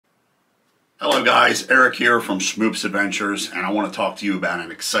Hello guys, Eric here from Schmoops Adventures, and I want to talk to you about an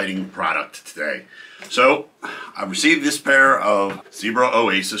exciting product today. So, I received this pair of Zebra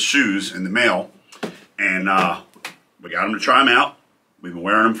Oasis shoes in the mail, and we got them to try them out. We've been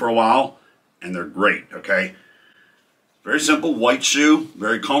wearing them for a while, and they're great, okay? Very simple white shoe,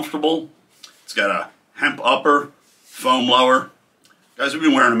 very comfortable. It's got a hemp upper, foam lower. Guys, we've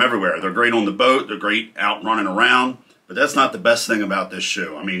been wearing them everywhere. They're great on the boat, they're great out running around, but that's not the best thing about this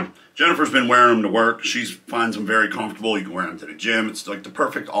shoe. I mean, Jennifer's been wearing them to work. She finds them very comfortable. You can wear them to the gym. It's like the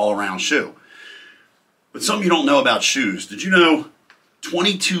perfect all-around shoe. But something you don't know about shoes. Did you know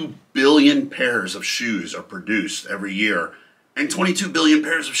 22 billion pairs of shoes are produced every year, and 22 billion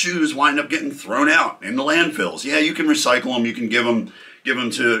pairs of shoes wind up getting thrown out in the landfills? Yeah, you can recycle them. You can give them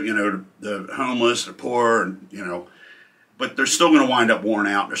to, you know, the homeless, the poor, and, you know, but they're still going to wind up worn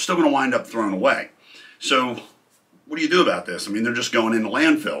out. They're still going to wind up thrown away. So what do you do about this? I mean, they're just going into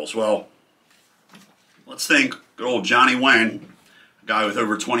landfills. Well, let's think good old Johnny Wen, a guy with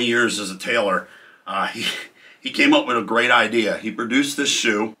over 20 years as a tailor. He came up with a great idea. He produced this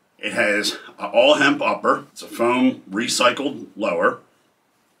shoe. It has an all hemp upper. It's a foam recycled lower.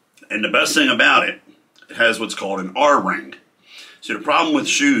 And the best thing about it, it has what's called an R-ring. See, the problem with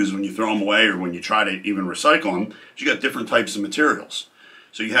shoes when you throw them away or when you try to even recycle them is you got different types of materials.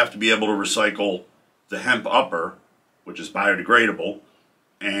 So you have to be able to recycle the hemp upper, which is biodegradable,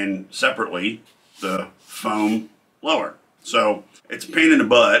 and separately the foam lower. So it's a pain in the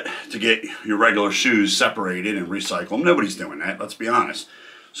butt to get your regular shoes separated and recycle them. Nobody's doing that, let's be honest.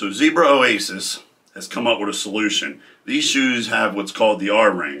 So Zebra Oasis has come up with a solution. These shoes have what's called the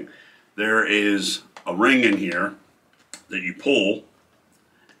R-ring. There is a ring in here that you pull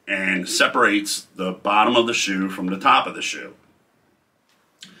and separates the bottom of the shoe from the top of the shoe.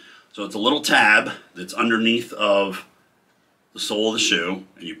 So it's a little tab that's underneath of the sole of the shoe,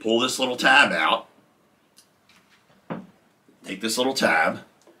 and you pull this little tab out, take this little tab,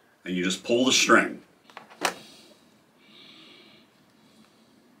 and you just pull the string.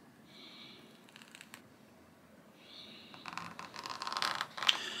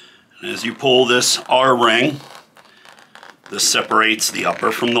 And as you pull this R-ring, this separates the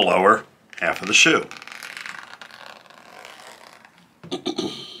upper from the lower half of the shoe.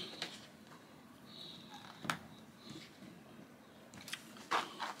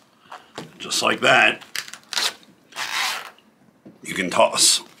 Just like that, you can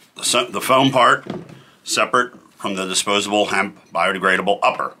toss the foam part separate from the disposable hemp biodegradable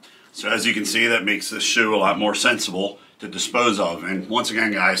upper. So as you can see, that makes this shoe a lot more sensible to dispose of. And once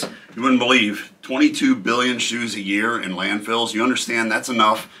again, guys, you wouldn't believe 22 billion shoes a year in landfills. You understand that's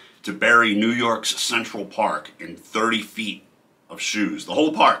enough to bury New York's Central Park in 30 feet of shoes. The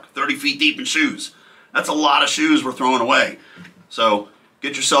whole park, 30 feet deep in shoes. That's a lot of shoes we're throwing away. So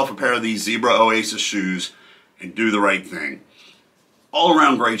get yourself a pair of these Zebra Oasis shoes and do the right thing. All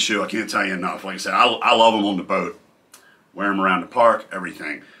around great shoe, I can't tell you enough. Like I said, I love them on the boat. Wear them around the park,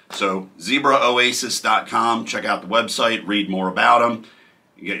 everything. So zebraoasis.com, check out the website, read more about them,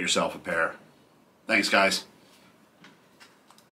 and get yourself a pair. Thanks, guys.